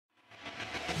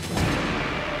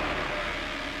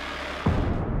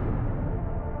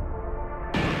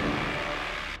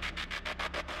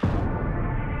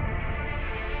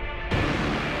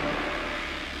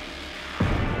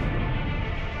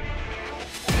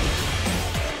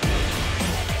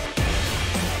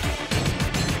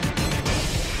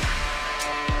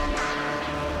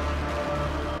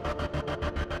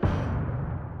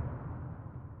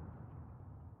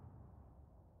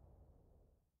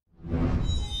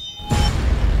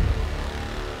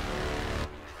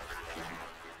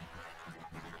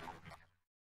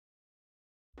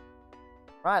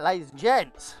Right, ladies and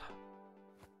gents,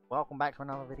 welcome back to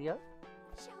another video.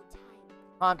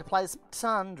 Time to play some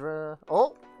Tundra.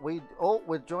 We've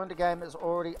joined a game that's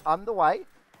already underway.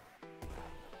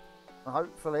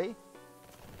 Hopefully,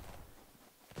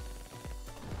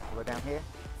 we'll go down here. Here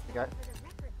we go.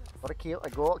 Got a kill. I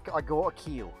got a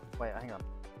kill. Wait, hang on.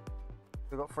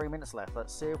 We've got 3 minutes left.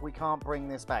 Let's see if we can't bring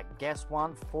this back. Guess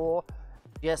one for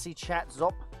Jesse Chat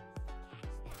Zop.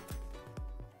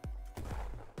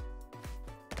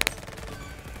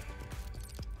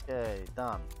 Okay,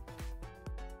 done.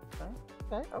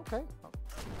 Okay.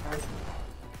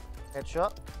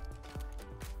 Headshot.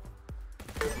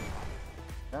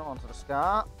 Go onto the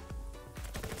scar.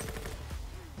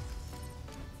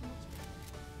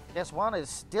 Guess one is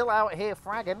still out here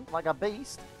fragging like a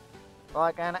beast.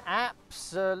 Like an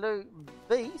absolute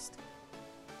beast.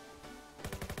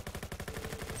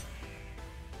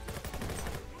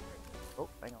 Oh,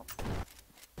 hang on.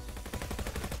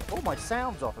 Oh, my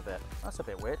sound's off a bit. That's a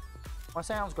bit weird. My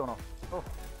sound's gone off. Oh.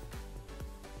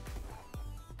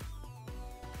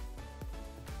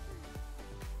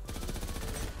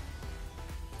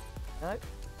 No.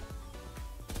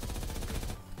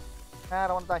 I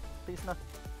don't want to die. Please, no.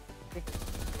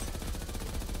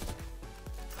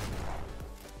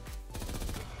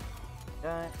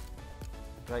 Okay.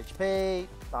 2 HP.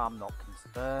 I'm not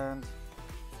concerned.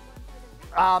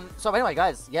 So anyway,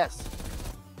 guys, yes.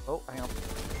 Oh, hang on.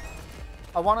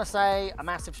 I want to say a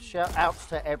massive shout out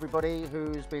to everybody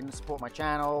who's been supporting my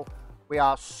channel. We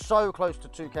are so close to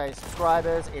 2K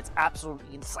subscribers. It's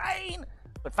absolutely insane.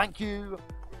 But thank you.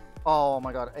 Oh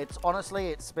my god. It's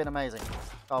been amazing.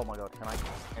 Oh my god.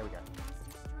 Here we go.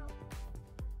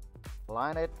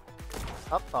 Line it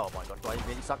up. Oh my god. Do I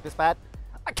really suck this bad?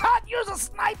 I can't use a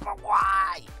sniper.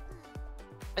 Why?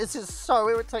 This is so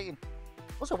irritating.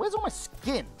 Also, where's all my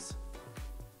skins?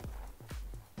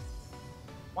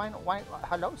 Why?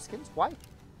 Hello, skins? Why?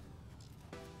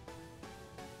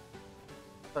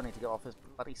 Don't need to get off this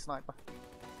bloody sniper.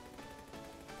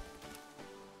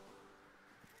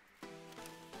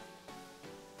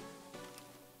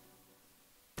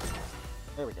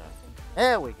 There we go.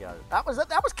 There we go. That was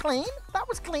clean. That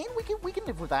was clean. We can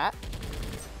live with that.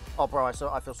 Oh, bro, I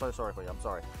feel so sorry for you. I'm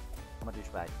sorry. I'm a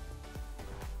douchebag.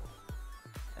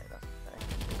 Okay.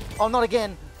 Oh, not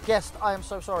again. Guest, I am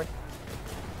so sorry.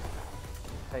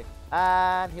 Okay,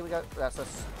 and here we go. That's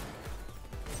us.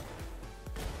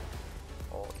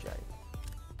 Oh, Jay.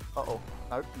 Uh-oh.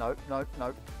 Nope.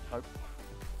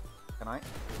 Can I?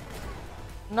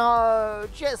 No!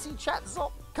 Jesse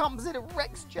Chatzop comes in and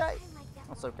wrecks Jay.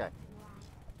 That's okay.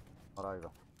 Not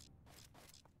over.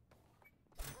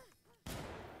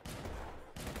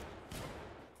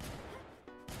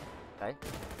 Okay.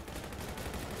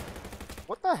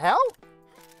 What the hell?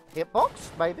 Hitbox,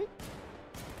 maybe?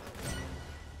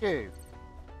 You.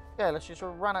 Yeah, let's just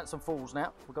run at some fools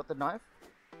now. We've got the knife.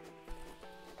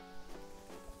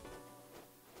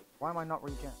 Why am I not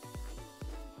regen?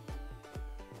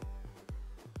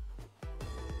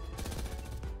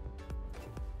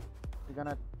 You're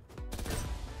gonna...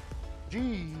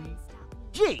 G!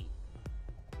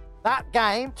 That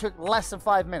game took less than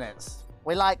 5 minutes.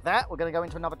 We like that. We're gonna go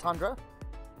into another Tundra.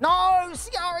 No!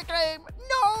 Sierra game!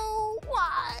 No!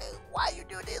 Why? Why you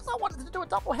do this? I wanted to do a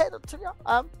double header to you.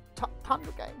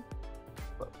 Tundra game.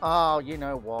 But, oh, you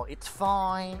know what? It's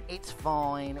fine. It's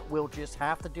fine. We'll just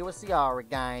have to do a Sierra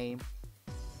game.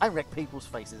 I wreck people's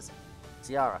faces.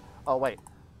 Sierra. Oh, wait.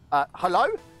 Hello?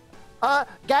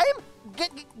 Game?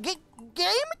 Game?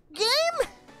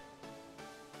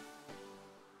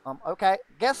 Okay.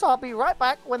 Guess I'll be right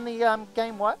back when the,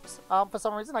 game works. For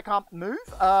some reason I can't move.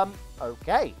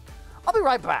 Okay. I'll be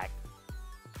right back.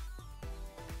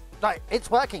 Right, it's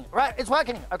working. Right, it's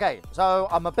working. Okay, so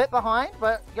I'm a bit behind,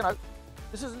 but, you know,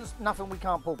 this isn't nothing we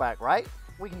can't pull back, right?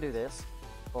 We can do this.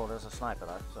 Oh, there's a sniper,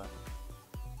 though, so...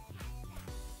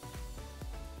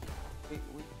 We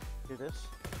do this.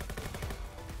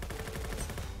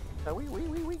 So we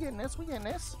getting this, we getting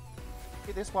this.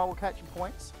 Get this while we're catching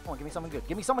points. Come on, give me something good.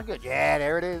 Give me something good. Yeah,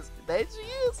 there it is. There she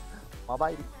is. My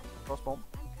baby. Cross bomb.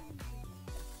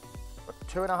 For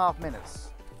 2.5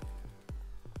 minutes.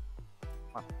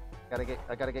 Come on.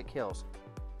 I gotta get kills.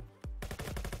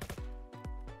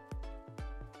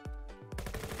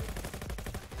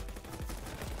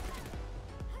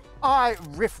 Alright,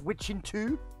 Riff Witching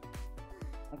 2.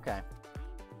 Okay.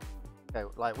 Okay,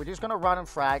 like, we're just gonna run and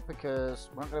frag because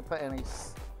we're not gonna put any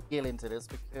skill into this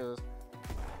because...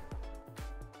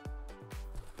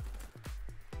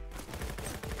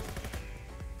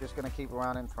 Just gonna keep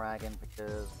running, fragging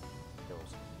because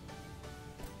kills.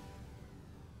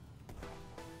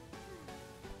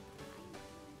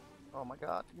 Oh my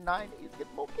god. 9, he's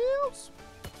getting more kills.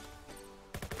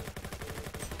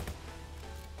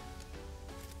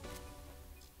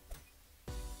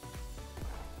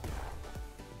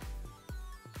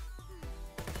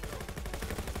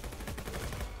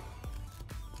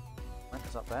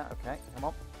 It's up there. Okay, come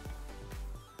on.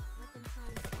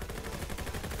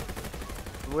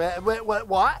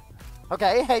 What?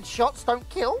 Okay, headshots don't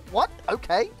kill. What?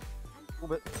 Okay. A little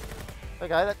bit. Okay,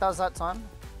 that does that time.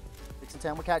 6 and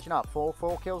 10, we're catching up.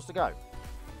 Four kills to go.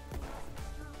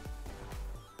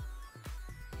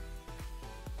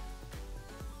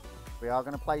 We are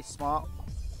going to play smart.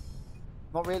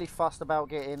 Not really fussed about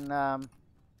getting. I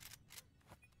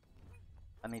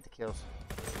need the kills.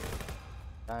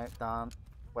 No, done.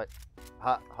 Wait.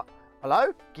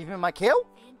 Hello? Give me my kill?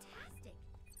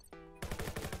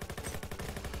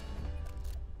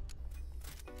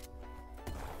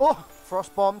 Oh,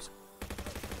 frost bombs.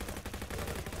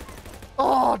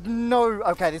 Oh, no.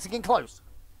 Okay, this is getting close.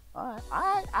 Alright.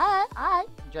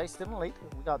 Jay's still in the lead.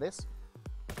 We got this.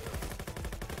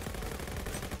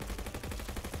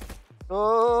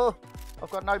 Oh,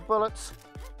 I've got no bullets.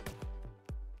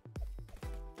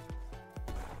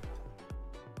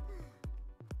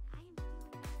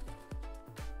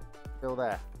 Still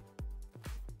there.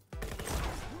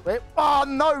 Wait. Oh,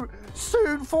 no.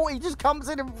 Soon 40 just comes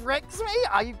in and wrecks me.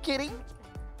 Are you kidding?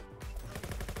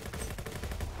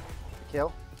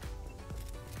 Kill.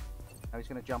 Now he's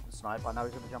going to jump and snipe. I know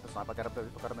he's going to jump and snipe. I gotta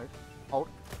move. Hold.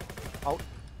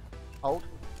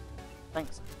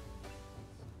 Thanks.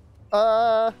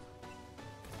 That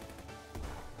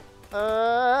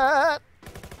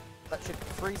should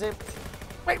freeze him.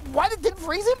 Wait, what? It didn't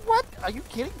freeze him? What? Are you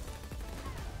kidding?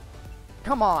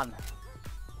 Come on.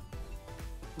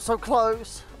 I'm so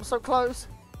close.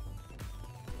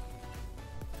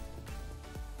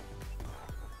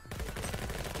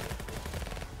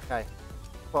 Okay.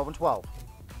 12 and 12.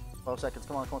 12 seconds.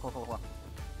 Come on.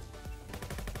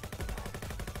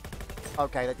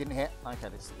 Okay, that didn't hit. Okay,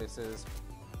 this is...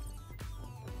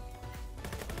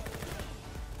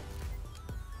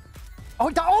 Oh,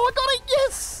 I got it!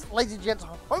 Yes! Ladies and gents, I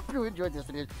hope you enjoyed this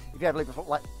video. If you have, leave a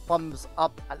like, thumbs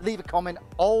up, leave a comment.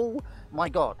 Oh my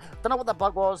god. Don't know what that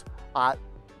bug was,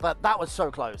 but that was so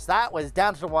close. That was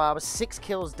down to the wire. I was 6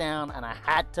 kills down, and I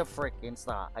had to freaking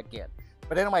start again.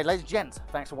 But anyway, ladies and gents,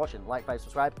 thanks for watching. Like,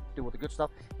 subscribe, do all the good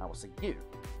stuff, and I will see you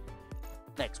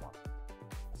next one.